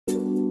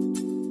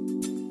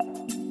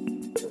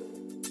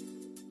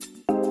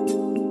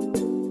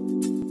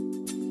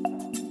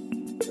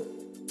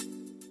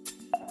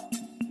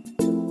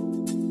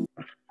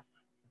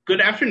Good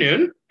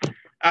afternoon.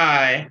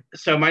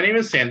 So my name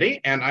is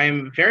Sandy, and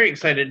I'm very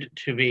excited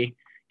to be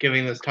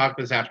giving this talk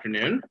this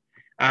afternoon.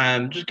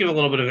 Just give a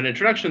little bit of an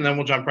introduction, then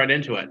we'll jump right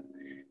into it.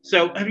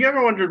 So have you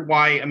ever wondered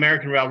why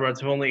American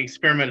railroads have only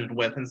experimented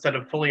with instead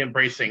of fully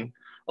embracing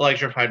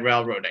electrified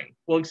railroading?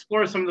 We'll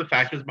explore some of the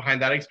factors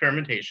behind that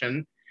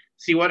experimentation,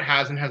 see what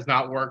has and has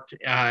not worked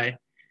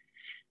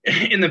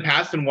in the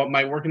past and what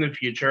might work in the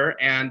future,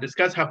 and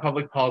discuss how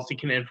public policy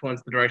can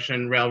influence the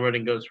direction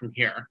railroading goes from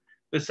here.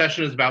 This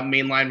session is about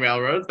mainline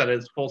railroads, that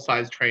is,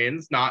 full-size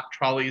trains, not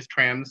trolleys,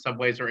 trams,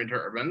 subways, or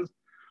interurbans.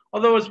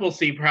 Although, as we'll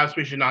see, perhaps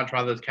we should not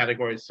draw those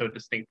categories so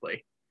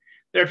distinctly.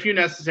 There are a few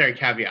necessary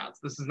caveats.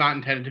 This is not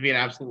intended to be an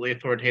absolutely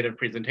authoritative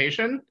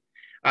presentation.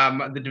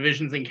 The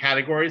divisions and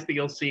categories that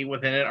you'll see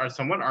within it are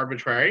somewhat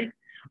arbitrary.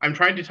 I'm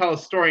trying to tell a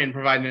story and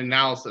provide an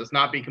analysis,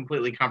 not be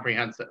completely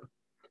comprehensive.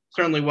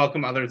 Certainly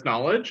welcome others'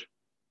 knowledge.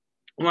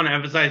 I want to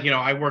emphasize,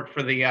 I work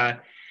for the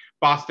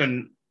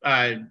Boston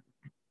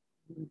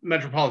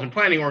Metropolitan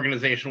Planning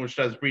Organization, which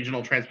does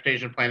regional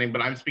transportation planning, but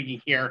I'm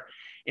speaking here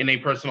in a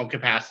personal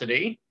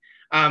capacity.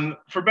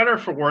 For better or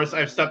for worse,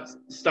 I've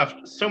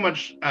stuffed so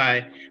much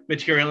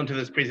material into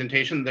this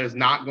presentation, there's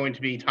not going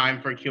to be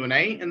time for a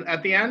Q&A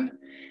at the end.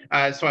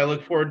 So I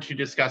look forward to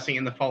discussing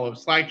in the follow-up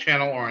Slack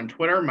channel or on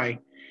Twitter. My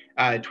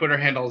Twitter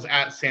handle is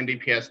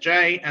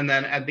 @SandyPSJ. And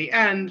then at the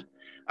end,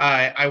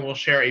 I will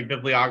share a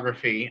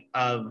bibliography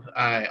of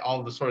all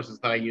of the sources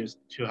that I used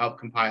to help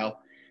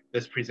compile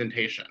this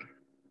presentation.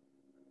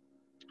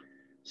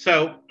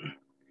 So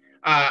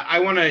I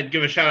want to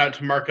give a shout out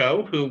to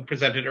Marco, who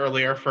presented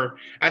earlier, for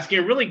asking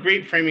a really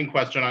great framing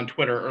question on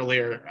Twitter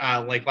earlier,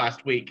 like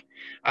last week,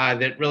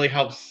 that really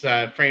helps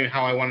frame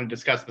how I want to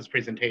discuss this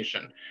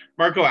presentation.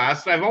 Marco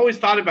asked, I've always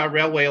thought about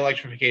railway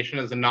electrification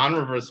as a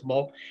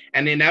non-reversible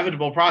and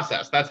inevitable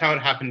process. That's how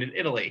it happened in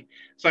Italy.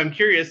 So I'm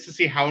curious to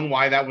see how and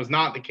why that was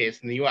not the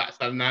case in the US.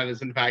 And that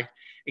is, in fact,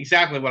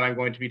 exactly what I'm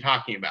going to be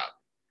talking about.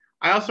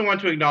 I also want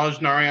to acknowledge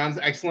Narayan's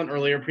excellent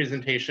earlier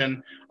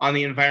presentation on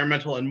the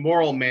environmental and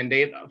moral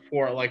mandate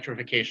for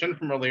electrification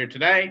from earlier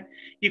today.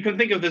 You can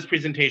think of this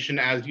presentation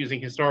as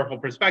using historical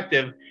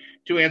perspective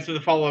to answer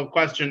the follow-up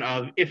question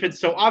of, if it's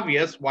so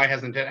obvious, why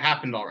hasn't it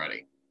happened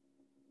already?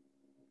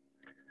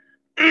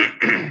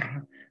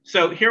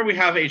 So here we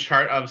have a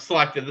chart of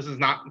selected, this is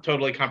not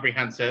totally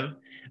comprehensive,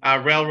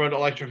 railroad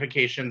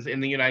electrifications in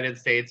the United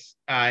States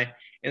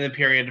in the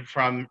period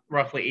from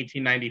roughly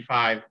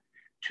 1895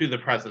 to the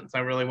present. So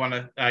I really want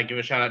to give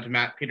a shout out to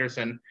Matt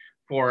Peterson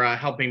for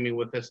helping me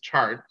with this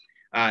chart.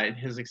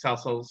 His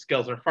Excel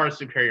skills are far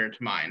superior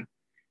to mine.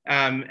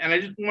 And I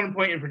just want to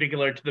point in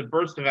particular to the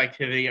burst of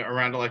activity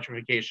around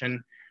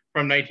electrification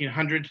from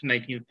 1900 to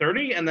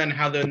 1930, and then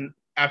how then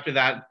after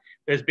that,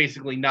 there's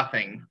basically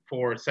nothing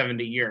for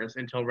 70 years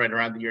until right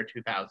around the year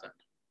 2000.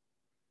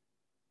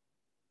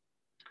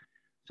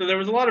 So there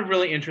was a lot of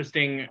really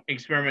interesting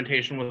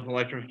experimentation with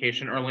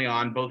electrification early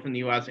on, both in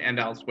the US and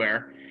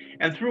elsewhere.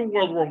 And through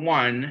World War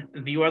I,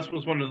 the US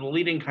was one of the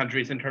leading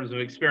countries in terms of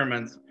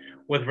experiments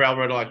with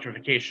railroad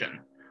electrification.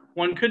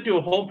 One could do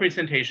a whole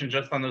presentation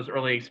just on those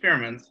early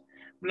experiments,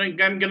 but I'm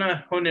going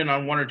to hone in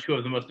on one or two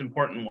of the most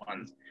important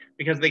ones,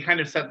 because they kind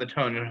of set the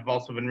tone and have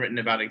also been written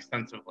about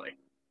extensively.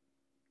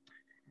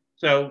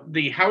 So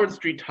the Howard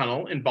Street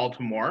Tunnel in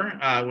Baltimore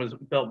was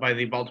built by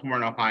the Baltimore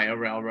and Ohio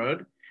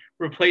Railroad,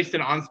 replaced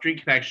an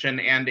on-street connection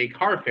and a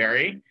car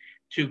ferry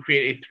to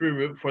create a through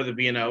route for the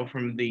B&O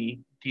from the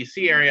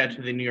DC area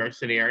to the New York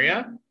City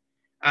area.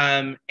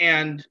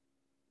 And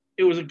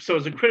it was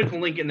a critical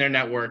link in their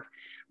network,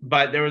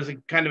 but there was a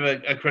kind of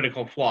a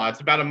critical flaw. It's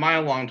about a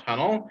mile-long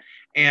tunnel,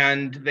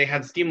 and they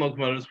had steam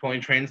locomotives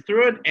pulling trains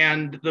through it,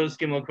 and those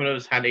steam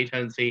locomotives had a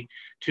tendency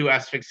to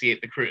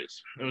asphyxiate the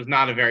crews. It was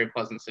not a very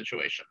pleasant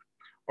situation,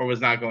 or was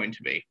not going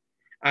to be.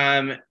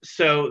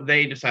 So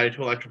they decided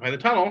to electrify the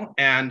tunnel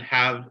and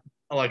have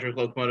electric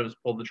locomotives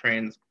pull the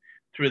trains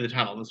through the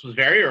tunnel. This was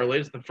very early.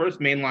 It's the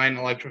first mainline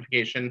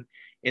electrification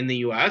in the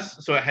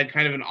US, so it had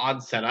kind of an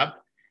odd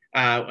setup.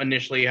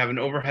 Initially, you have an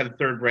overhead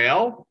third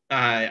rail.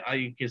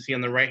 You can see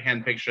on the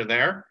right-hand picture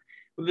there.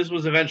 But this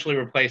was eventually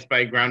replaced by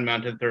a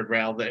ground-mounted third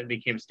rail that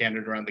became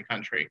standard around the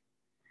country.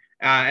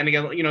 And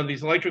again,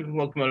 these electric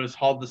locomotives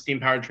hauled the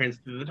steam-powered trains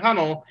through the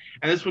tunnel,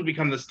 and this would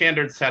become the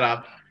standard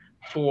setup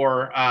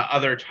for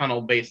other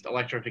tunnel-based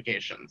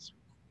electrifications.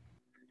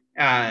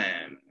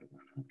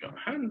 Go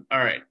ahead. All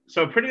right,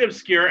 so a pretty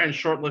obscure and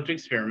short-lived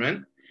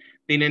experiment.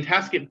 The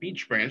Nantasket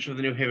Beach branch of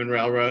the New Haven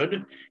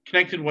Railroad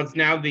connected what's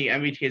now the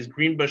MBTA's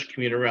Greenbush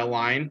commuter rail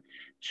line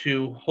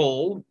to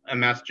Hull,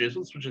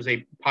 Massachusetts, which is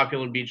a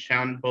popular beach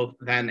town both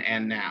then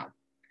and now.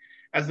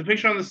 As the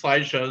picture on the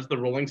slide shows, the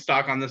rolling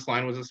stock on this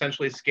line was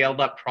essentially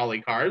scaled-up trolley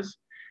cars.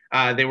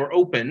 They were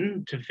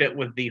open to fit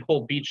with the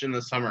whole beach in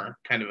the summer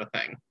kind of a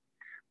thing.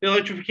 The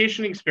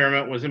electrification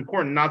experiment was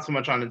important not so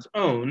much on its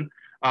own,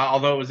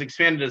 although it was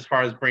expanded as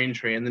far as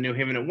Braintree, and the New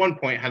Haven at one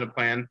point had a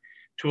plan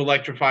to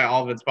electrify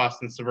all of its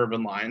Boston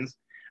suburban lines.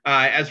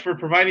 As for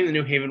providing the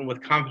New Haven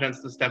with confidence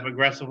to step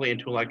aggressively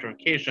into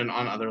electrification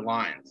on other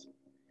lines.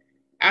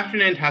 After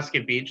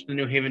Nantasket Beach, the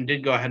New Haven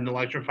did go ahead and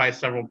electrify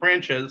several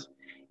branches,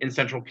 in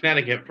central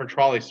Connecticut for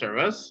trolley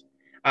service.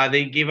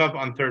 They gave up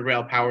on third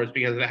rail powers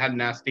because it had a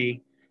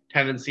nasty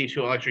tendency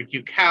to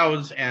electrocute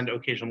cows and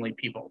occasionally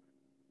people.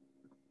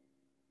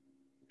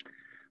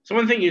 So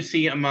one thing you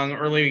see among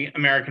early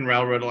American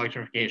railroad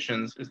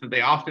electrifications is that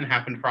they often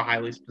happened for a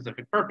highly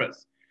specific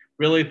purpose,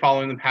 really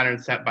following the pattern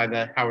set by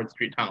the Howard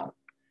Street Tunnel.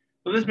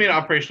 So this made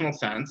operational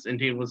sense,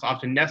 indeed was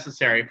often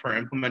necessary for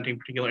implementing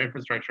particular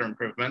infrastructure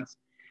improvements.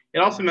 It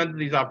also meant that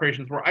these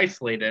operations were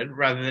isolated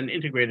rather than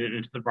integrated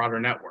into the broader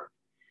network.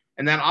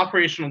 And that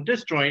operational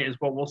disjoint is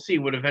what we'll see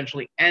would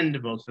eventually end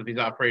most of these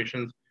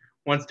operations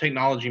once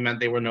technology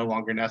meant they were no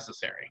longer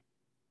necessary.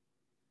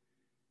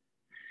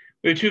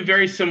 We have two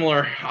very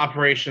similar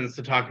operations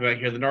to talk about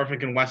here, the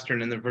Norfolk and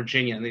Western and the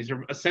Virginia. And these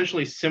are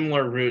essentially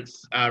similar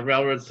routes,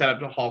 railroads set up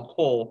to haul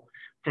coal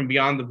from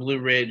beyond the Blue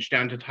Ridge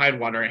down to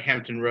Tidewater at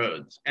Hampton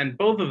Roads. And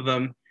both of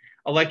them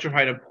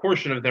electrified a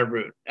portion of their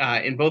route,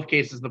 in both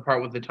cases, the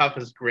part with the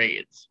toughest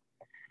grades.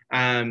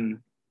 And,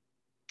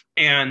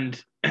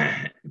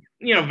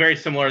 very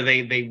similar,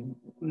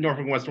 Norfolk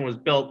and Western was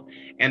built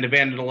and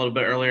abandoned a little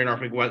bit earlier.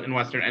 Norfolk and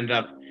Western ended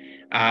up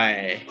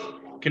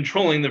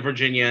controlling the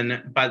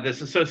Virginian, but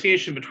this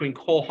association between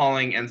coal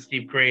hauling and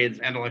steep grades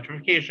and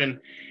electrification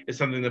is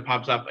something that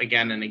pops up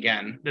again and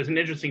again. There's an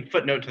interesting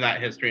footnote to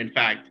that history. In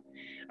fact,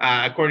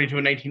 according to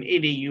a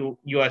 1980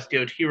 US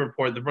DOT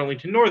report, the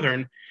Burlington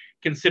Northern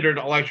considered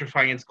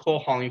electrifying its coal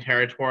hauling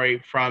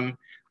territory from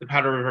the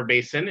Powder River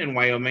Basin in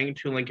Wyoming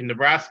to Lincoln,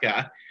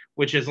 Nebraska,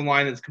 which is a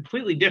line that's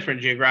completely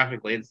different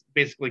geographically. It's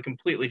basically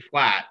completely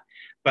flat,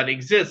 but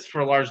exists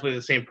for largely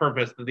the same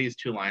purpose that these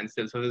two lines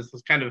did. So there's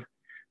this kind of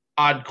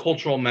odd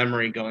cultural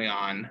memory going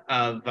on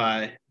of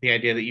the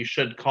idea that you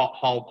should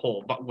haul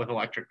coal but with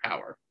electric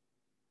power.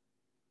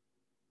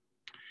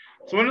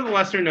 So one of the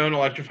lesser known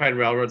electrified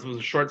railroads was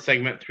a short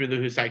segment through the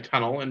Hoosac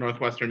Tunnel in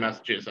northwestern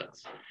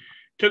Massachusetts. It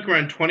took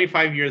around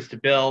 25 years to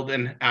build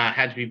and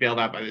had to be bailed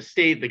out by the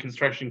state. The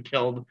construction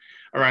killed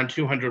around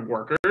 200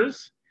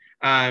 workers.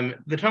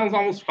 The tunnel is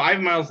almost 5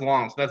 miles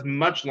long, so that's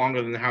much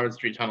longer than the Howard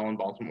Street Tunnel in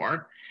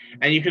Baltimore.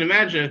 And you can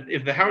imagine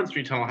if the Howard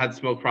Street Tunnel had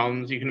smoke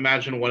problems, you can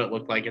imagine what it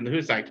looked like in the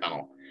Hoosac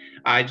Tunnel.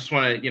 I just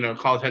want to,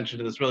 call attention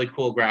to this really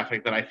cool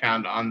graphic that I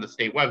found on the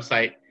state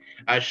website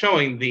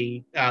showing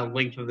the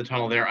length of the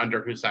tunnel there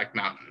under Hoosac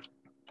Mountain.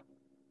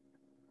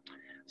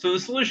 So the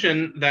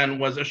solution then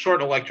was a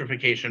short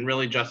electrification,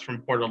 really just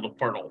from portal to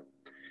portal.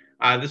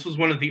 This was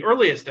one of the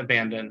earliest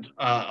abandoned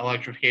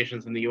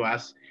electrifications in the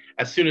US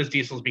as soon as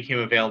diesels became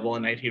available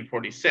in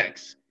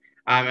 1946.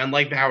 And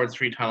like the Howard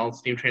Street Tunnel,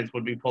 steam trains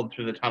would be pulled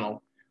through the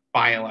tunnel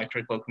by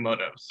electric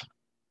locomotives.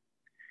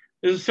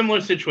 There's a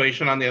similar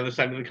situation on the other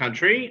side of the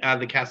country.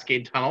 The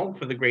Cascade Tunnel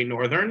for the Great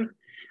Northern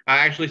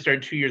actually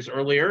started 2 years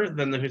earlier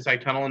than the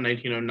Hoosac Tunnel in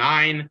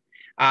 1909.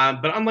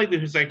 But unlike the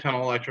Hoosac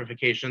Tunnel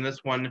electrification,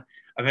 this one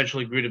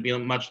eventually grew to be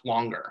much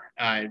longer.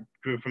 It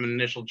grew from an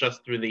initial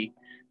just through the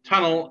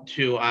tunnel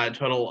to a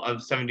total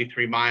of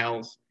 73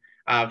 miles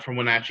from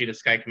Wenatchee to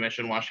Sky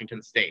Commission,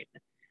 Washington State.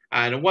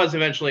 And it was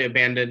eventually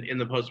abandoned in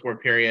the post-war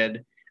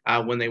period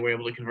when they were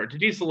able to convert to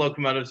diesel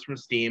locomotives from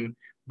steam.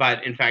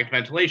 But in fact,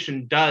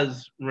 ventilation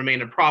does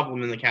remain a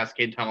problem in the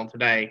Cascade Tunnel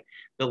today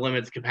that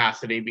limits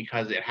capacity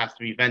because it has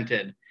to be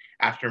vented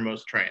after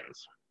most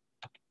trains.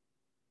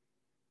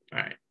 All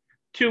right.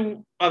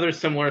 Two other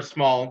similar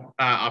small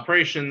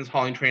operations,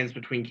 hauling trains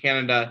between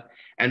Canada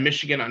and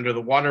Michigan under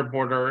the water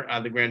border,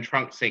 the Grand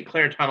Trunk St.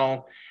 Clair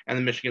Tunnel and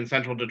the Michigan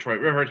Central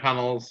Detroit River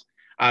tunnels,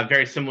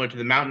 very similar to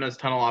the mountainous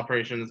tunnel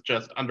operations,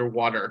 just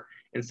underwater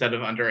instead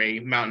of under a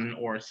mountain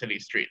or city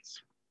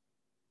streets.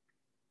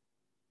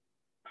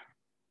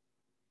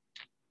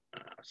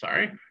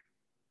 Sorry.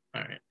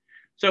 All right.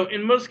 So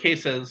in most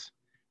cases,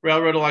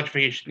 railroad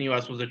electrification in the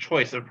US was a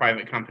choice of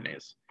private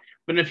companies.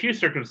 But in a few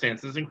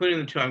circumstances, including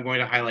the two I'm going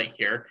to highlight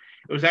here,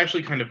 it was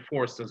actually kind of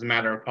forced as a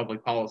matter of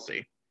public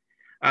policy.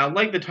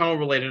 Like the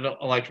tunnel-related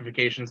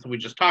electrifications that we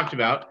just talked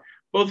about,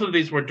 both of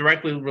these were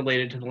directly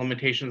related to the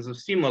limitations of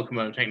steam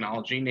locomotive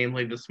technology,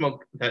 namely the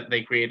smoke that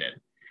they created.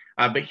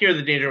 But here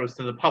the danger was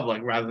to the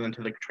public rather than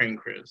to the train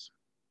crews.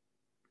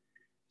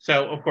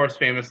 So, of course,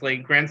 famously,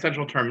 Grand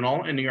Central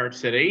Terminal in New York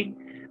City,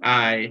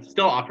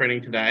 still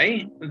operating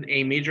today.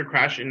 A major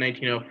crash in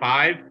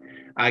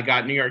 1905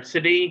 got New York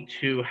City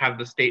to have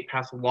the state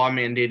pass a law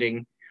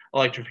mandating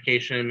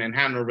electrification in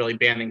Manhattan, or really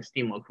banning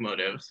steam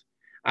locomotives,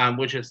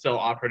 which is still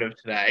operative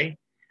today.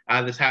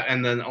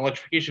 And then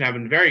electrification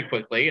happened very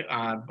quickly.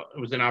 It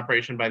was in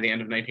operation by the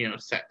end of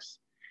 1906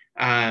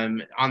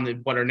 on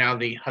what are now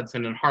the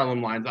Hudson and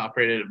Harlem lines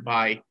operated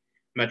by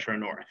Metro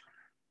North.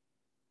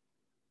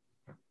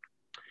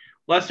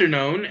 Lesser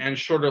known and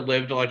shorter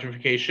lived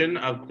electrification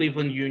of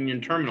Cleveland Union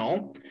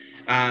Terminal,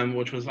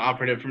 which was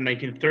operative from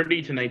 1930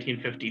 to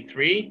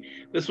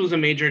 1953. This was a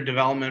major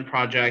development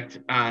project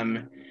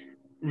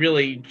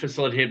really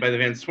facilitated by the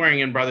Van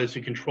Sweringen brothers,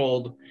 who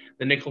controlled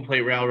the Nickel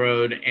Plate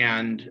Railroad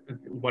and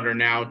what are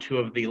now two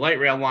of the light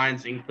rail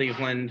lines in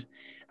Cleveland.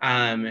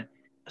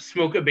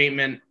 Smoke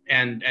abatement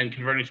and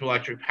converting to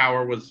electric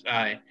power was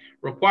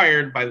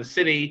required by the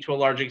city to a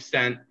large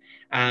extent.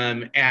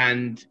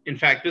 And in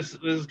fact, this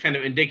is kind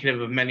of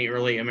indicative of many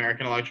early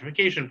American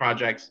electrification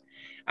projects,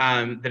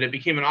 that it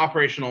became an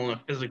operational and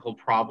a physical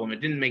problem.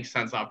 It didn't make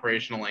sense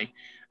operationally.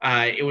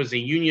 It was a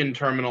union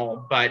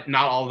terminal, but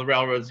not all the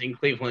railroads in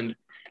Cleveland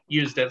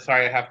used it.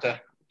 Sorry, I have to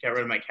get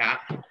rid of my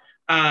cat.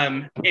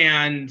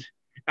 And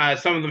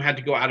some of them had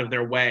to go out of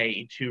their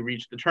way to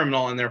reach the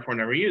terminal and therefore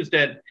never used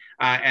it.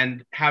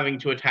 And having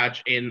to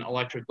attach an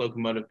electric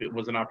locomotive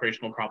was an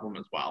operational problem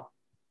as well.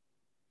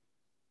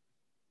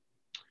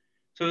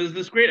 So there's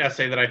this great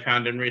essay that I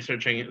found in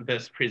researching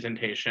this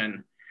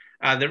presentation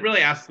that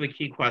really asks the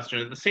key question.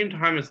 At the same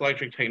time as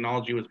electric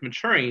technology was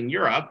maturing in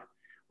Europe,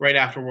 right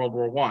after World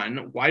War I,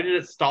 why did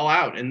it stall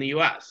out in the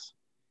US?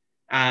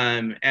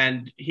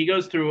 And he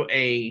goes through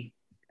a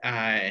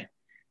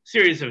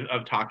series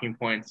of talking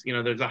points.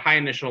 There's a high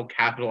initial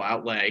capital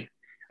outlay.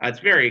 It's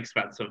very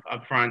expensive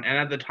upfront. And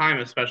at the time,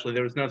 especially,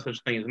 there was no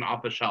such thing as an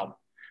off-the-shelf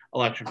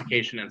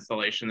electrification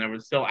installation. There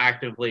was still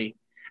active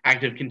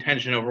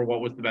contention over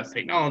what was the best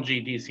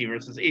technology, DC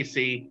versus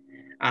AC,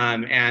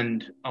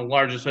 and a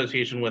large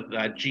association with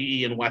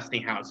GE and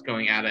Westinghouse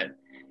going at it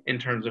in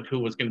terms of who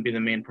was going to be the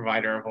main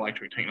provider of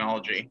electric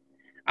technology.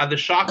 The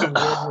shock of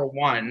World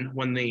War I,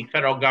 when the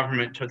federal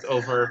government took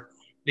over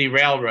the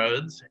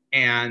railroads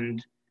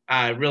and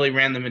really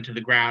ran them into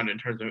the ground in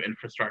terms of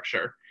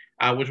infrastructure,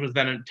 which was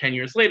then 10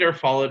 years later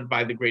followed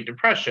by the Great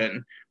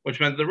Depression, which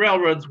meant the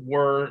railroads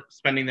were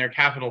spending their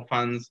capital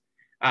funds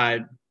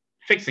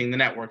fixing the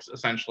networks,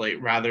 essentially,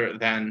 rather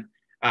than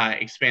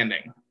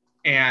expanding.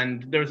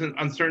 And there was an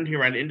uncertainty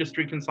around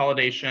industry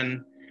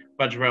consolidation. A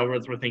bunch of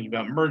railroads were thinking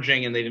about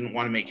merging, and they didn't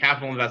want to make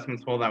capital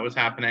investments while that was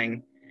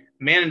happening.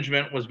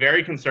 Management was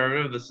very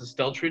conservative. This is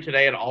still true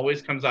today. It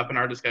always comes up in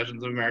our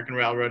discussions of American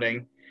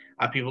railroading.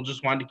 People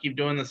just wanted to keep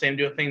doing the same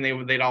thing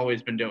they'd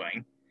always been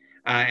doing,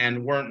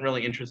 and weren't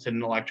really interested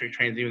in electric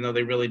trains, even though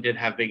they really did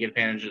have big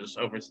advantages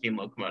over steam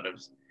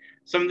locomotives.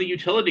 Some of the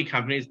utility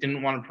companies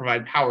didn't want to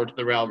provide power to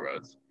the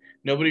railroads.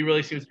 Nobody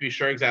really seems to be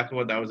sure exactly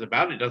what that was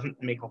about. It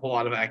doesn't make a whole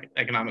lot of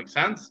economic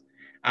sense,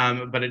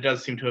 but it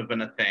does seem to have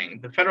been a thing.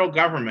 The federal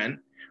government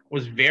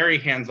was very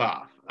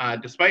hands-off,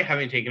 despite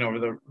having taken over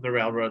the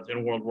railroads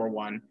in World War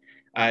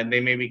I. They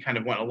maybe kind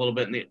of went a little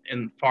bit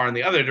far in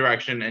the other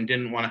direction and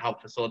didn't want to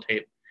help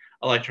facilitate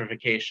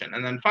electrification.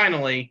 And then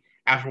finally,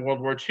 after World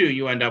War II,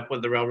 you end up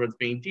with the railroads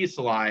being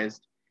dieselized,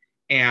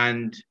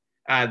 and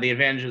the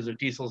advantages of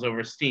diesels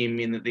over steam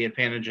mean that the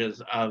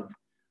advantages of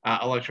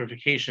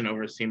electrification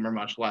over steam are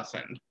much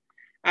lessened.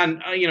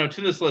 And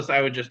to this list,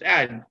 I would just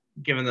add,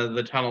 given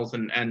the tunnels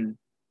and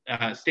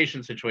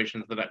station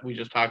situations that we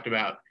just talked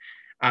about,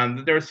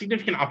 that there are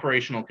significant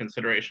operational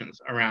considerations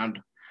around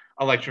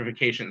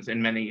electrifications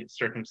in many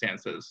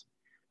circumstances.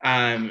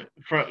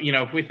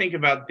 If we think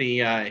about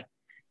the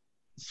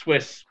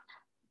Swiss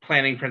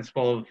planning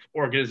principle of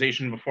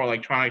organization before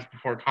electronics,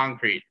 before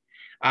concrete,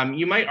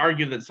 you might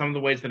argue that some of the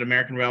ways that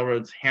American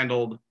railroads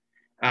handled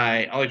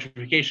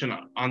electrification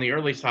on the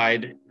early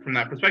side from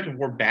that perspective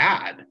were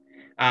bad,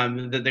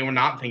 that they were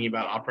not thinking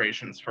about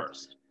operations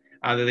first,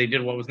 that they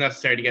did what was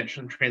necessary to get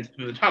trains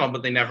through the tunnel,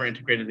 but they never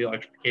integrated the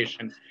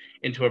electrification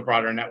into a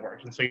broader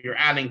network. And so you're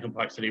adding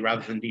complexity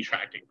rather than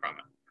detracting from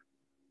it.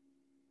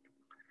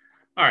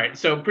 All right,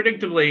 so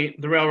predictably,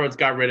 the railroads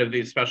got rid of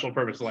these special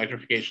purpose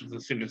electrifications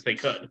as soon as they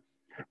could.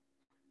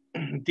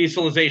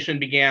 Dieselization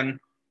began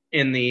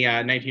in the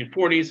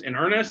 1940s in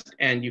earnest,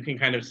 and you can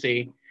kind of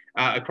see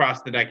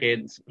across the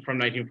decades from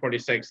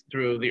 1946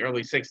 through the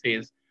early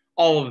 60s,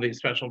 all of these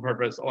special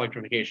purpose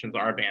electrifications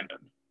are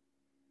abandoned.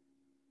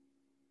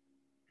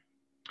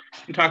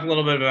 We talk a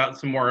little bit about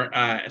some more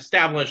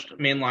established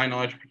mainline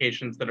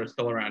electrifications that are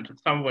still around,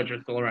 some of which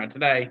are still around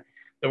today,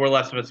 that were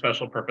less of a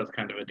special purpose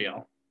kind of a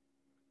deal.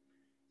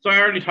 So I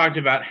already talked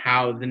about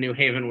how the New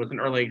Haven was an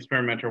early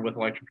experimenter with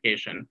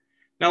electrification.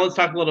 Now let's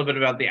talk a little bit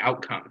about the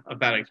outcome of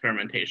that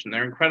experimentation.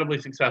 They're incredibly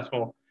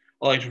successful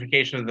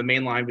electrification of the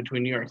main line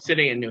between New York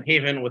City and New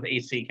Haven with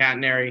AC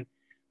catenary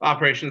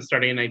operations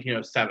starting in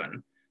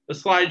 1907. The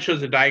slide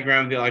shows a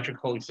diagram of the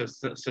electrical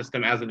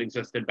system as it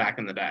existed back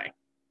in the day.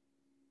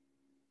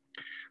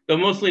 Though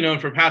mostly known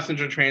for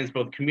passenger trains,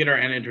 both commuter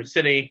and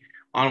intercity,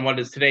 on what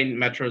is today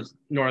Metro's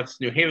North's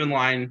New Haven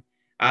line,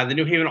 the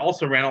New Haven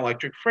also ran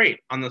electric freight.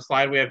 On the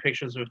slide, we have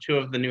pictures of two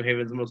of the New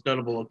Haven's most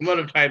notable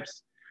locomotive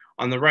types.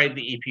 On the right,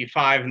 the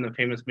EP5 and the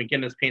famous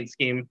McGinnis paint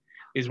scheme.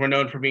 These were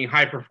known for being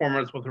high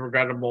performers with a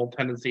regrettable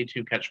tendency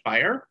to catch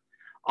fire.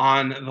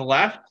 On the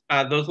left,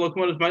 those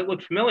locomotives might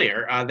look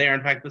familiar. They are,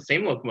 in fact, the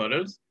same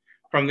locomotives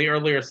from the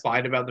earlier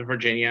slide about the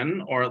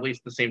Virginian, or at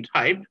least the same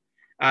type,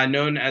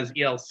 known as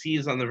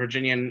ELCs on the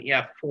Virginian,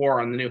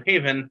 EF4 on the New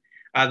Haven.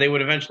 They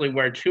would eventually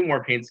wear two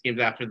more paint schemes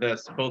after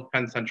this, both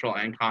Penn Central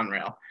and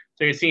Conrail.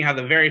 So you're seeing how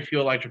the very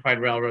few electrified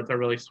railroads are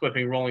really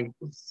swapping rolling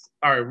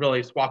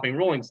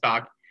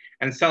stock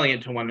and selling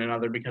it to one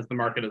another because the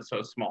market is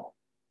so small.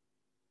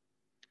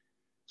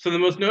 So the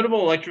most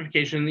notable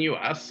electrification in the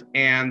US,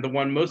 and the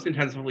one most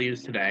intensively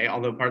used today,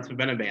 although parts have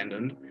been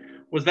abandoned,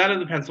 was that of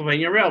the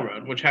Pennsylvania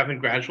Railroad, which happened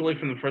gradually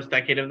from the first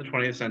decade of the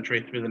 20th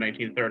century through the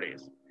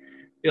 1930s.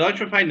 The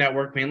electrified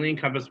network mainly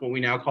encompassed what we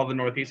now call the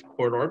Northeast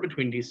Corridor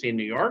between DC and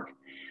New York,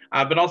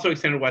 but also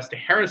extended west to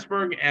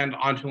Harrisburg and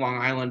onto Long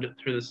Island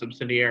through the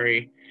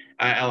subsidiary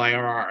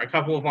LIRR. A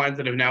couple of lines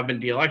that have now been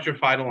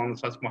de-electrified along the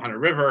Susquehanna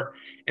River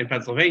in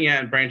Pennsylvania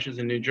and branches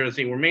in New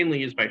Jersey were mainly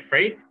used by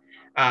freight.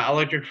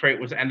 Electric freight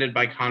was ended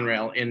by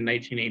Conrail in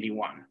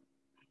 1981.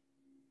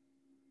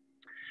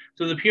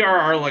 So the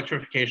PRR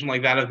electrification,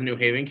 like that of the New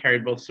Haven,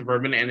 carried both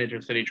suburban and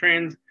intercity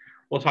trains.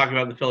 We'll talk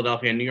about the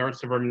Philadelphia and New York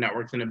suburban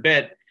networks in a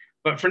bit.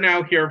 But for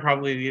now, here are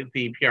probably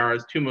the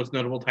PRR's two most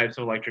notable types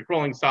of electric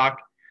rolling stock: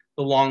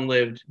 the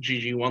long-lived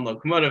GG1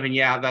 locomotive, and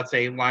yeah, that's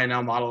a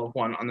Lionel model of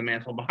one on the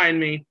mantle behind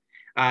me,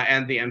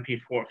 and the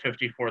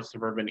MP54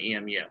 suburban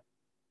EMU.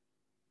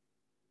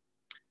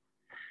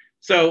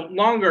 So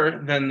longer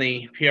than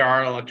the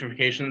PRR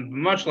electrification,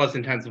 much less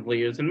intensively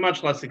used and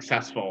much less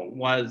successful,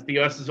 was the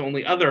US's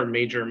only other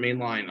major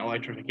mainline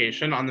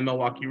electrification on the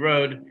Milwaukee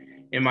Road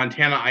in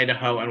Montana,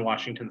 Idaho, and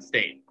Washington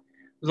State.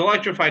 It was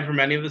electrified for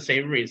many of the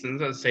same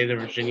reasons as, say, the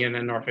Virginian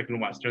and Norfolk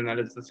and Western, that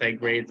is to say,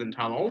 grades and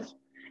tunnels.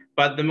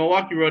 But the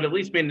Milwaukee Road at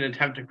least made an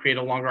attempt to create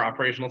a longer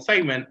operational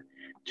segment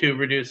to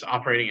reduce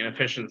operating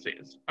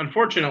inefficiencies.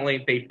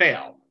 Unfortunately, they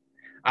failed.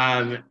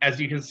 As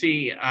you can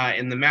see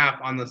in the map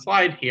on the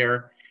slide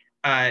here,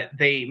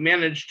 they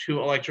managed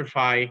to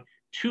electrify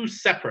two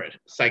separate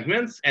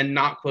segments and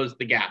not close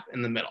the gap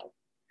in the middle.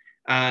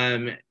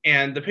 And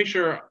the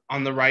picture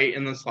on the right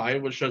in the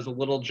slide, which shows a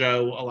Little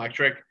Joe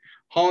Electric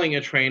hauling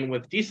a train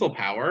with diesel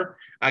power,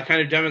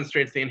 kind of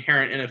demonstrates the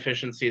inherent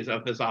inefficiencies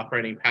of this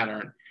operating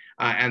pattern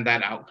and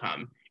that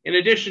outcome. In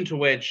addition to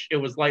which, it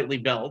was lightly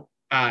built,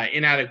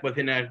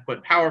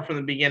 inadequate power from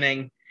the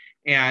beginning,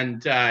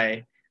 and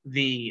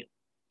the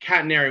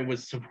catenary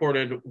was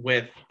supported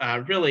with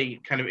really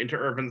kind of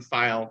interurban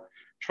style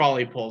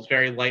trolley poles,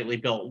 very lightly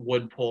built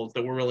wood poles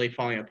that were really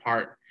falling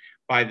apart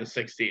by the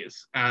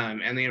 60s,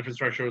 and the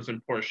infrastructure was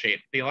in poor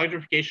shape. The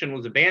electrification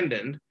was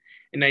abandoned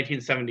in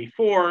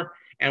 1974,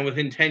 and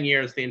within 10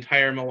 years, the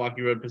entire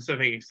Milwaukee Road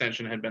Pacific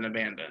extension had been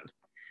abandoned.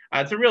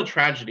 It's a real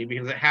tragedy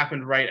because it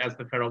happened right as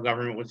the federal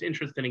government was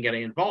interested in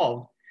getting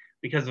involved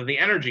because of the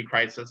energy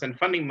crisis, and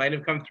funding might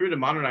have come through to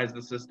modernize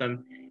the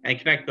system and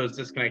connect those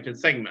disconnected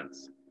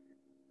segments.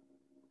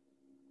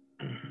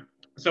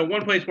 So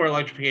one place where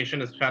electrification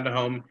has found a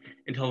home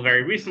until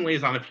very recently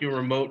is on a few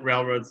remote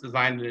railroads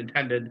designed and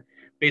intended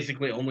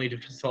basically only to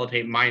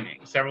facilitate mining.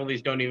 Several of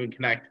these don't even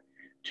connect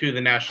to the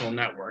national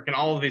network. And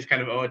all of these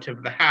kind of owe a tip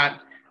of the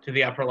hat to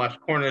the upper left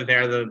corner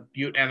there, the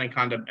Butte,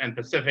 Anaconda, and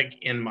Pacific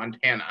in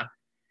Montana.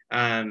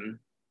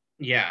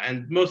 Yeah,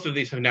 and most of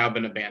these have now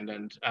been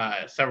abandoned,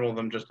 several of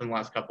them just in the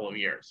last couple of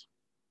years.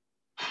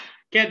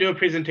 Can't do a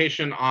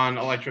presentation on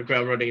electric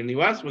railroading in the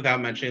US without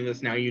mentioning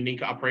this now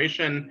unique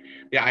operation,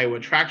 the Iowa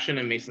Traction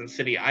in Mason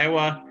City,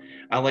 Iowa.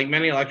 Like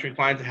many electric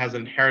lines, it has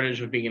an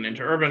heritage of being an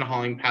interurban,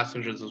 hauling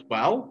passengers as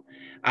well.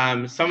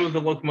 Some of the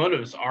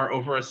locomotives are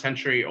over a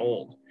century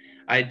old.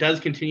 It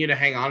does continue to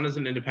hang on as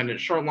an independent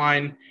short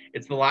line.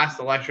 It's the last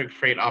electric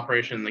freight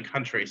operation in the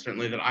country,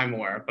 certainly that I'm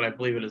aware of, but I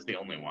believe it is the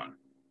only one.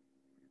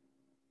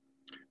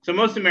 So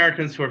most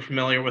Americans who are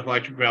familiar with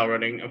electric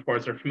railroading, of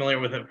course, are familiar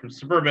with it from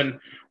suburban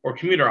or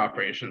commuter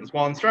operations.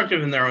 While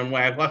instructive in their own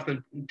way, I've left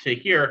them to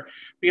here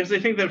because I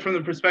think that from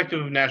the perspective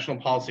of national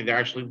policy, they're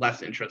actually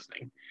less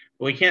interesting.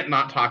 But we can't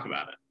not talk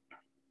about it.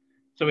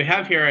 So we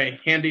have here a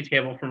handy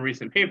table from a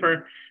recent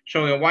paper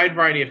showing a wide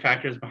variety of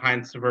factors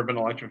behind suburban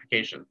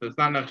electrification. There's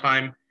not enough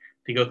time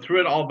to go through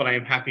it all, but I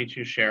am happy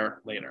to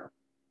share later.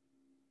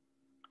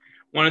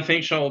 I want to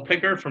thank Shaul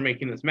Picker for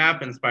making this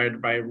map,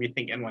 inspired by a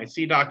Rethink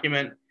NYC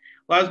document.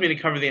 Allows me to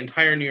cover the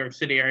entire New York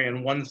City area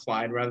in one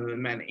slide rather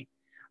than many.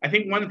 I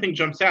think one thing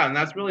jumps out, and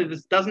that's really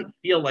this doesn't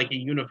feel like a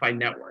unified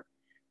network.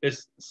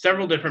 There's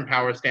several different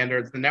power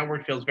standards. The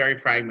network feels very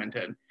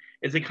fragmented.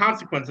 It's a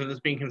consequence of this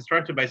being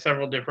constructed by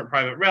several different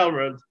private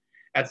railroads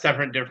at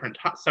several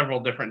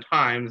different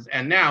times,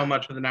 and now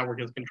much of the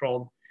network is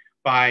controlled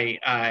by,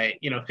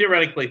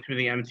 theoretically through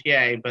the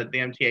MTA, but the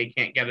MTA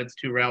can't get its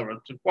two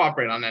railroads to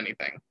cooperate on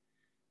anything.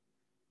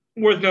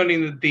 Worth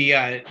noting that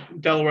the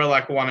Delaware,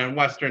 Lackawanna, and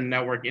Western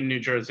network in New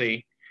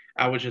Jersey,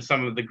 which is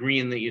some of the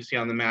green that you see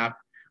on the map,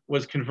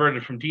 was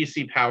converted from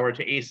DC power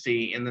to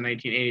AC in the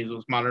 1980s. It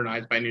was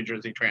modernized by New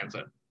Jersey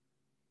Transit.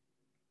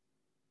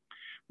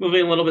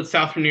 Moving a little bit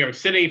south from New York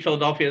City,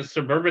 Philadelphia's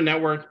suburban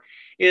network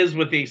is,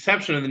 with the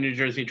exception of the New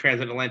Jersey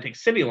Transit Atlantic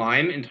City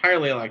line,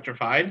 entirely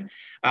electrified,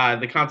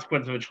 the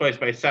consequence of a choice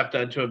by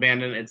SEPTA to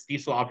abandon its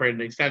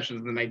diesel-operated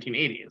extensions in the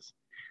 1980s.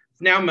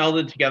 It's now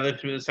melded together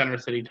through the Center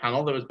City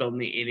Tunnel that was built in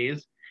the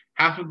 80s.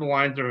 Half of the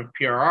lines are of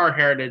PRR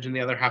heritage and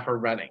the other half are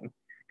Reading.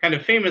 Kind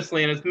of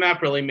famously, and as the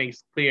map really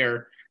makes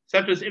clear,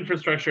 SEPTA's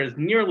infrastructure is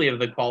nearly of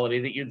the quality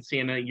that you'd see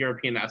in a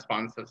European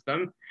S-Bahn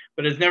system,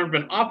 but has never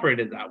been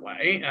operated that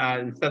way.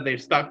 Instead,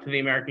 they've stuck to the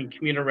American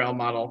commuter rail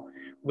model,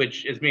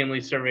 which is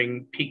mainly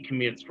serving peak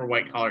commutes for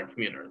white-collar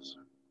commuters.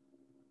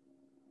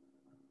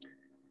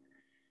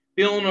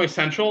 The Illinois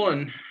Central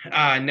and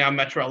now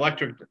Metro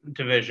Electric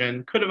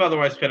Division could have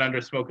otherwise fit under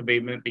smoke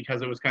abatement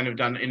because it was kind of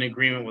done in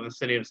agreement with the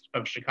city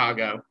of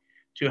Chicago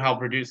to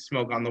help reduce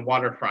smoke on the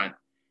waterfront.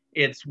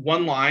 It's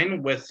one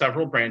line with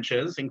several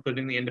branches,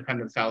 including the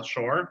independent South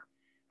Shore,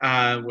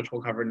 which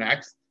we'll cover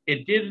next.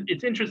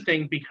 It's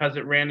interesting because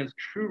it ran as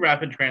true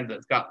rapid transit.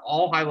 It's got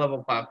all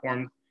high-level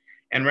platforms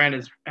and ran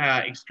as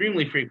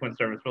extremely frequent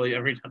service, really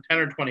every 10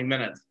 or 20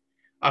 minutes,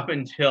 up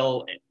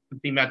until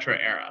the Metro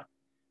era,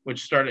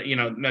 which started,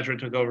 Metro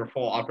took over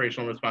full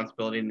operational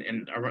responsibility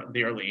in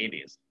the early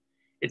 80s.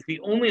 It's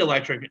the only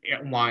electric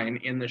line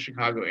in the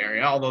Chicago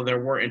area, although there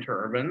were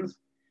interurbans.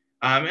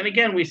 And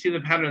again, we see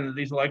the pattern that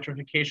these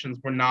electrifications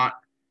were not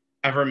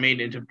ever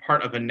made into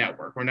part of a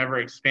network, were never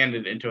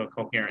expanded into a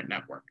coherent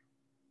network.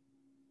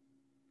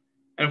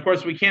 And of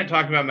course, we can't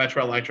talk about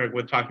Metro Electric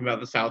with talking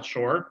about the South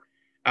Shore,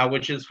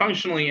 which is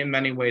functionally in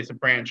many ways a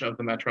branch of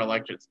the Metro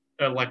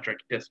Electric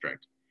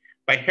District.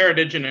 By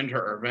heritage and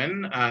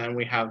interurban, and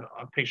we have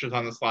pictures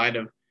on the slide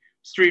of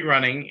street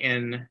running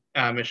in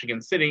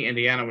Michigan City,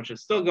 Indiana, which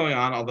is still going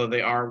on, although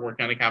they are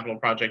working on a capital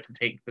project to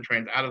take the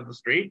trains out of the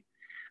street.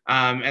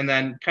 And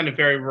then kind of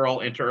very rural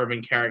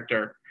interurban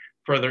character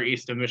further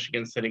east of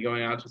Michigan City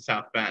going out to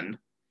South Bend.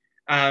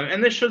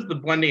 And this shows the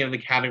blending of the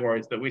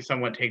categories that we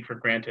somewhat take for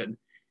granted.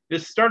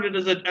 This started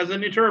as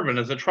an interurban,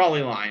 as a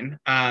trolley line,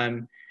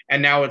 and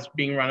now it's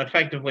being run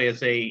effectively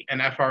as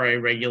an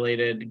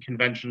FRA-regulated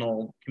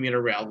conventional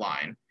commuter rail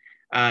line.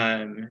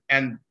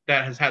 And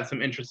that has had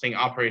some interesting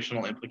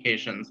operational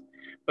implications.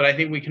 But I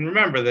think we can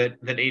remember that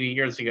 80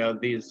 years ago,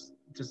 these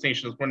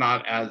distinctions were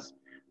not as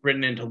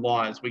written into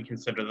law as we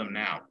consider them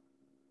now.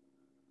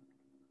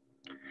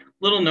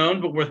 Little known,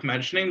 but worth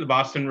mentioning, the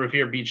Boston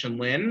Revere Beach and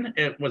Lynn.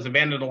 It was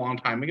abandoned a long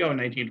time ago in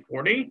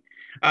 1940,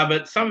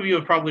 but some of you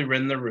have probably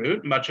ridden the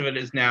route. Much of it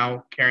is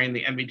now carrying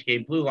the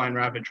MBTA Blue Line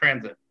rapid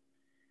transit.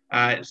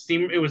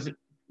 It was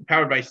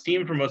powered by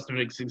steam for most of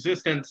its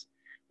existence,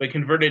 but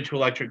converted to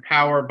electric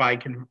power by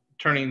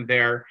turning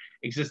their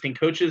existing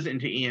coaches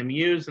into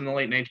EMUs in the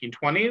late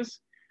 1920s.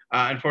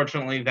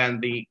 Unfortunately, then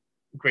the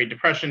Great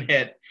Depression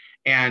hit,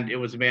 and it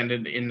was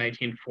abandoned in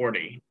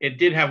 1940. It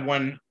did have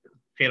one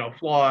fatal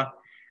flaw,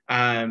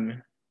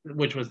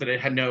 which was that it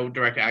had no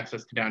direct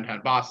access to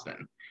downtown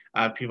Boston.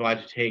 People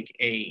had to take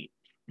a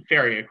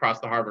ferry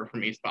across the harbor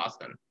from East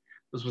Boston.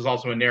 This was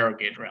also a narrow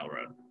gauge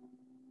railroad.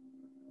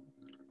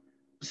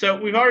 So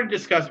we've already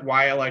discussed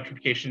why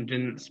electrification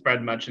didn't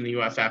spread much in the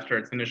US after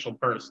its initial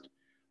burst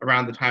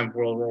around the time of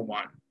World War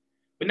I.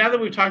 But now that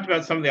we've talked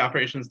about some of the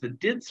operations that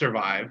did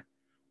survive,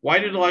 why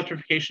did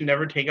electrification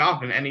never take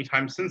off in any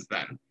time since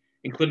then,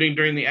 including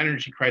during the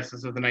energy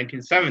crisis of the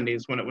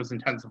 1970s when it was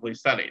intensively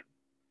studied?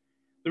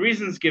 The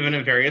reasons given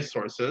in various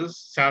sources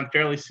sound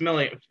fairly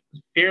similar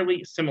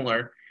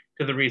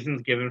to the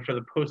reasons given for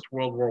the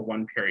post-World War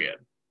I period.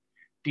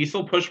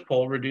 Diesel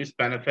push-pull reduced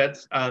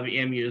benefits of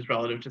EMUs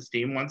relative to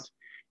steam. Once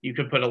you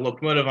could put a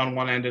locomotive on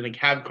one end and a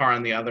cab car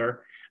on the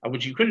other,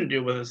 which you couldn't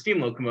do with a steam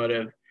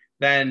locomotive,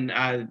 then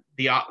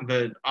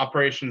the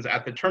operations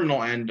at the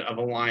terminal end of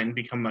a line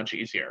become much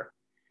easier.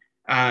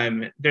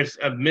 There's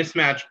a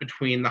mismatch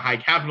between the high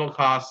capital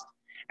cost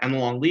and the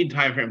long lead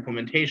time for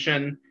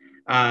implementation,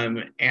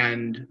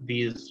 and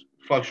these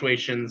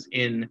fluctuations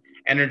in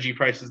energy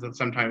prices that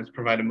sometimes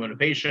provide a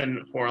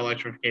motivation for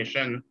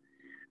electrification.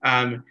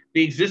 The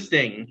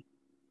existing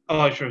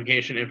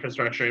electrification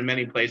infrastructure in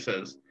many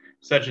places,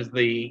 such as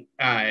the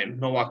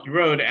Milwaukee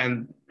Road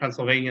and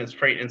Pennsylvania's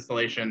freight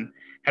installation,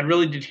 had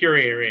really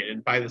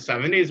deteriorated by the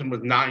 70s and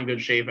was not in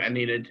good shape and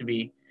needed to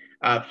be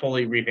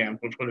fully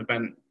revamped, which would have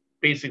been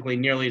basically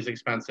nearly as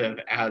expensive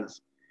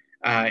as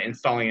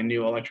installing a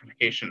new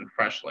electrification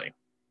freshly.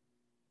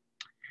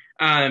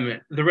 The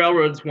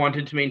railroads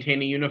wanted to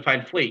maintain a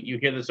unified fleet. You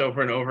hear this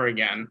over and over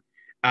again.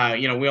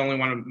 We only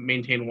want to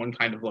maintain one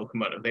kind of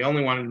locomotive. They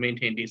only wanted to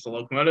maintain diesel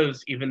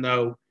locomotives, even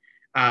though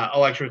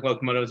electric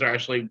locomotives are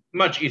actually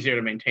much easier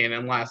to maintain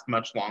and last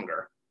much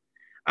longer.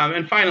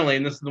 And finally,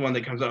 and this is the one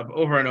that comes up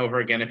over and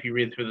over again if you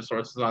read through the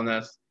sources on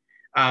this,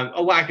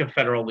 a lack of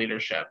federal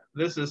leadership.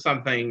 This is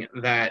something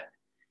that,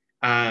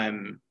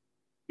 the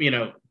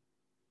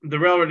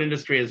railroad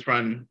industry is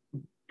run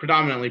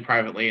predominantly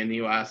privately in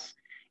the US.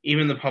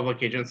 Even the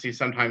public agencies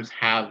sometimes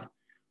have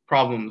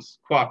problems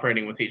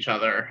cooperating with each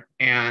other.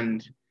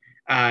 And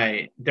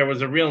there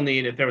was a real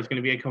need, if there was going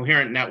to be a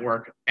coherent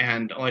network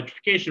and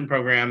electrification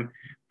program,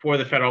 for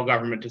the federal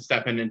government to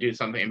step in and do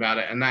something about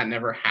it. And that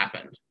never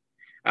happened.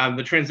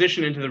 The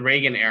transition into the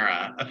Reagan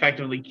era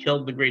effectively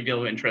killed the great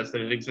deal of interest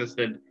that had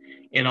existed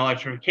in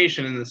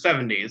electrification in the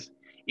 70s.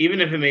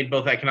 Even if it made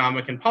both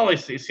economic and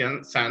policy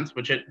sense,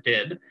 which it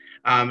did,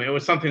 it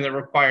was something that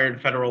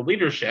required federal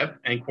leadership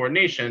and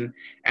coordination.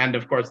 And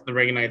of course, the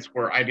Reaganites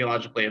were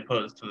ideologically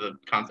opposed to the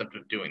concept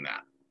of doing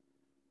that.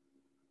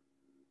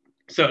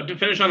 So to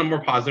finish on a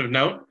more positive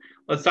note,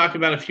 let's talk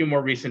about a few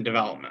more recent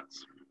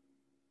developments.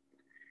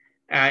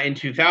 In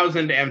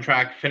 2000,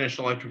 Amtrak finished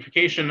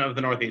electrification of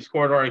the Northeast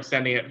Corridor,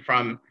 extending it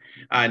from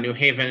New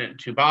Haven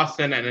to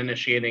Boston and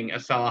initiating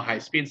Acela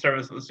high-speed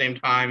service at the same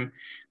time.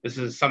 This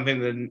is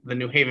something that the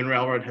New Haven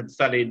Railroad had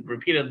studied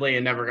repeatedly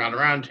and never got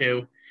around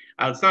to.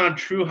 It's not a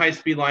true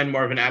high-speed line,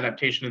 more of an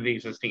adaptation of the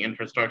existing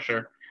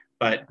infrastructure,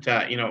 but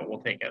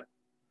we'll take it.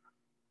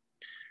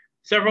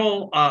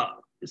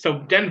 So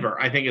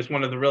Denver, I think, is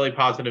one of the really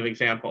positive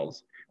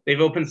examples. They've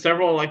opened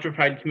several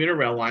electrified commuter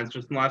rail lines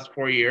just in the last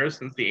 4 years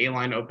since the A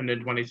line opened in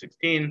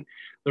 2016.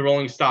 The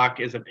rolling stock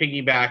is a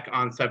piggyback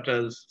on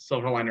SEPTA's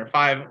Silverliner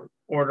 5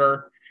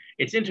 order.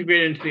 It's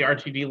integrated into the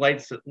RTD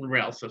light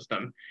rail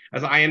system.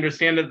 As I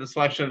understand it, the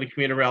selection of the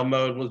commuter rail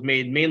mode was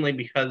made mainly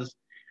because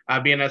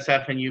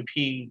BNSF and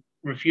UP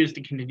refused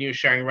to continue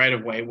sharing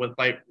right-of-way with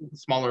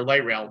smaller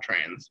light rail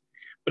trains.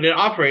 But it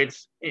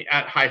operates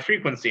at high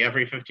frequency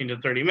every 15 to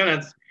 30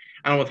 minutes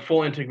and with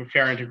full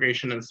fare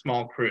integration and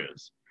small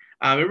crews.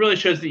 It really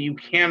shows that you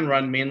can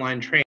run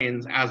mainline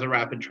trains as a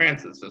rapid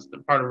transit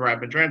system, part of a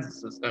rapid transit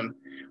system,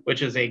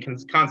 which is a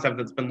concept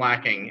that's been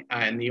lacking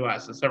in the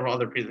US, as several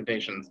other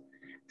presentations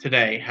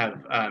today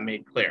have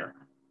made clear.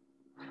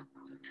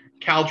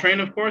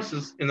 Caltrain, of course,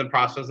 is in the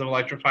process of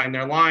electrifying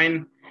their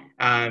line,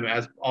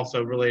 as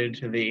also related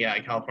to the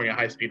California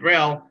High-Speed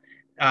Rail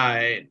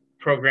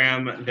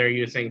program. They're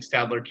using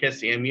Stadler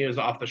KISS EMUs,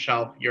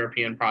 off-the-shelf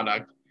European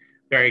product.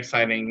 Very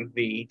exciting.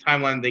 The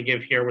timeline they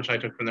give here, which I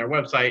took from their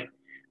website,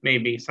 may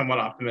be somewhat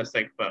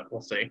optimistic, but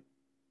we'll see.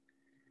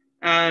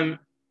 And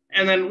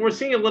then we're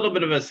seeing a little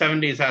bit of a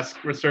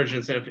 70s-esque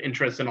resurgence of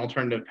interest in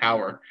alternative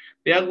power.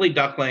 The ugly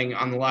duckling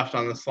on the left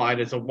on the slide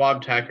is a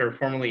Wabtec, or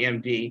formerly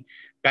MD,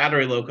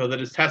 battery loco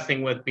that is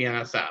testing with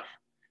BNSF.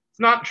 It's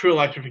not true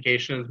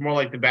electrification. It's more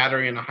like the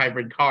battery in a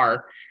hybrid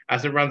car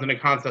as it runs in a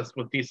contest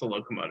with diesel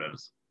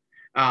locomotives.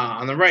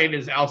 On the right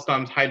is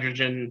Alstom's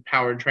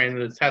hydrogen-powered train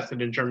that is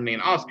tested in Germany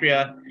and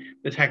Austria.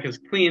 The tech is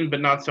clean,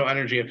 but not so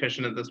energy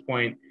efficient at this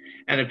point,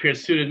 and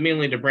appears suited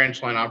mainly to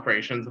branch line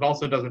operations. It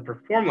also doesn't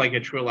perform like a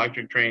true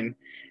electric train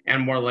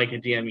and more like a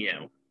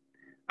DMU.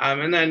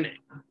 And then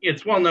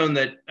it's well known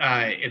that,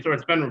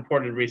 it's been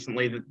reported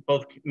recently that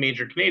both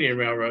major Canadian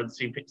railroads,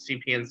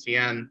 CP and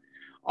CN,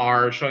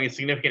 are showing a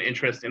significant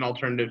interest in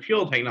alternative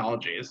fuel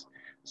technologies.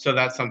 So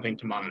that's something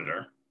to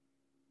monitor.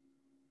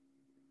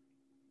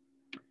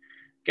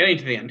 Getting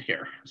to the end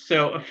here.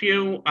 So a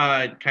few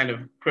kind of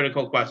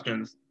critical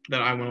questions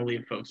that I want to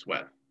leave folks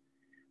with.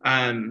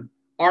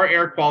 Are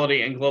air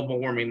quality and global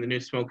warming the new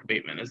smoke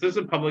abatement? Is this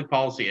a public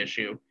policy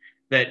issue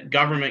that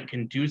government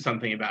can do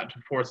something about to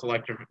force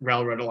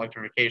railroad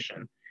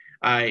electrification?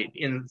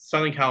 In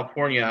Southern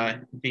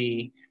California,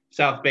 the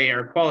South Bay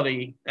Air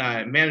Quality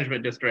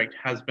Management District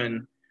has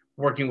been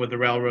working with the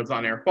railroads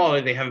on air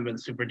quality. They haven't been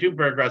super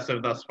duper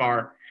aggressive thus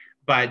far,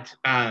 but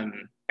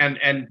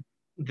and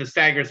the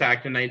Staggers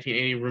Act in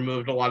 1980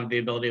 removed a lot of the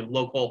ability of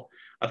local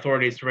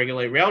authorities to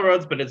regulate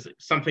railroads, but it's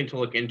something to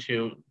look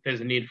into.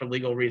 There's a need for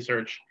legal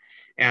research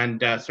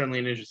and certainly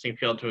an interesting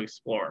field to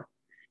explore.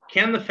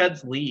 Can the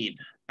feds lead?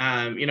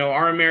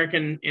 Our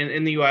American,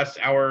 in the US,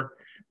 our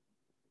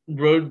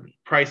road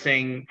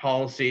pricing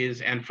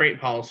policies and freight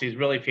policies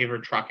really favor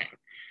trucking.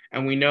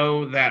 And we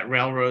know that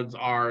railroads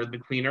are the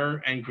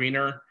cleaner and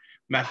greener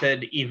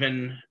method,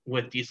 even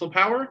with diesel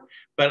power,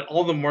 but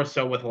all the more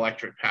so with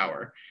electric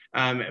power.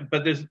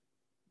 But there's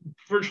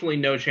virtually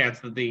no chance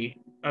that the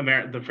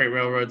freight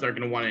railroads are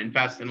going to want to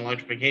invest in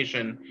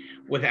electrification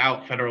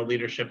without federal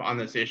leadership on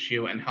this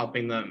issue and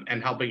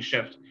helping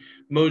shift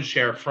mode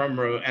share from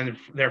road and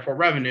therefore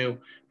revenue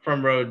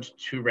from road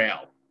to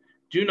rail.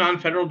 Do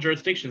non-federal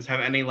jurisdictions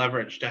have any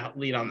leverage to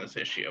lead on this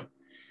issue?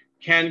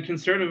 Can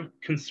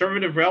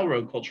conservative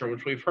railroad culture,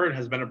 which we've heard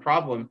has been a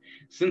problem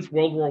since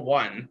World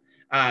War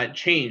I,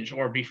 change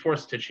or be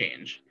forced to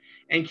change?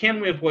 And can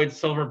we avoid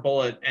silver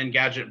bullet and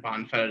gadget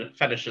bond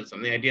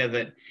fetishism? The idea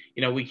that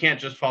we can't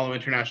just follow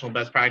international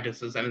best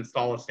practices and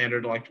install a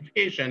standard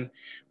electrification,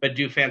 but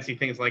do fancy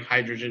things like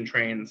hydrogen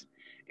trains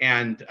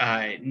and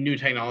new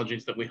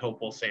technologies that we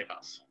hope will save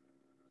us.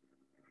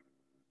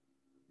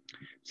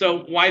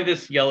 So why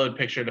this yellowed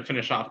picture to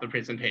finish off the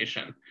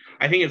presentation?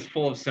 I think it's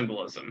full of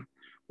symbolism.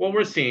 What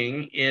we're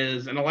seeing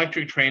is an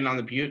electric train on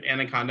the Butte,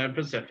 Anaconda, and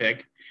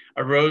Pacific,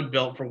 a road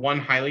built for one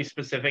highly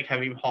specific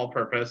heavy haul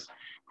purpose,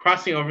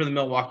 crossing over the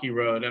Milwaukee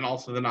Road and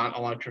also the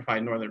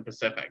non-electrified Northern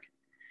Pacific.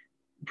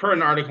 Per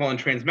an article in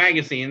Trains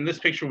Magazine, this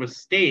picture was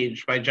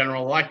staged by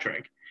General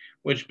Electric,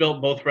 which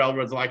built both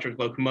railroads' electric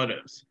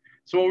locomotives.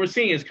 So what we're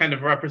seeing is kind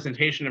of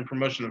representation and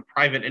promotion of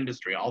private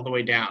industry all the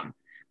way down.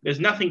 There's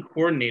nothing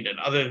coordinated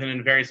other than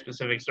in very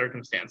specific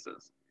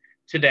circumstances.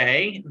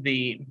 Today,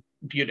 the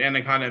Butte,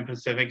 Anaconda, and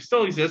Pacific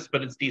still exists,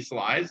 but it's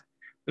dieselized.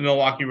 The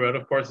Milwaukee Road,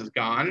 of course, is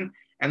gone.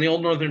 And the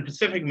old Northern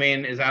Pacific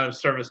main is out of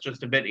service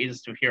just a bit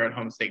east of here at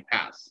Homestake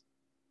Pass.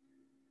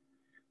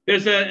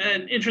 There's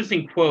an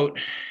interesting quote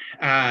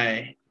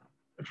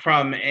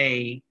from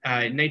a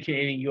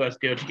 1980 US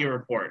DOT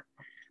report.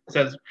 It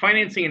says,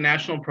 financing a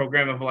national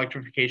program of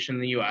electrification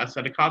in the US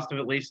at a cost of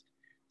at least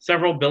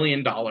several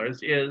 $billion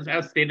is,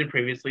 as stated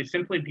previously,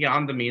 simply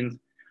beyond the means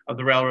of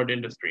the railroad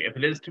industry. If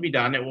it is to be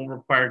done, it will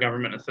require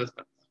government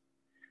assistance.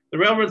 The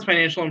railroad's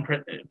financial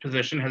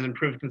position has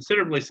improved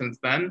considerably since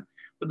then,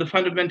 but the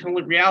fundamental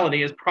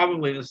reality is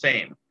probably the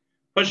same.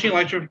 Pushing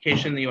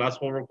electrification in the US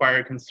will require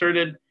a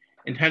concerted,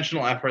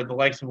 intentional effort, the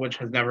likes of which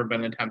has never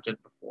been attempted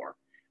before.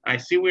 I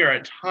see we are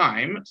at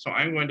time, so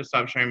I'm going to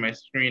stop sharing my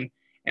screen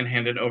and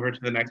hand it over to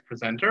the next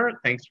presenter.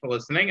 Thanks for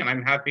listening, and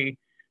I'm happy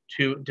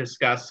to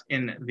discuss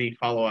in the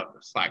follow-up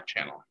Slack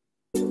channel.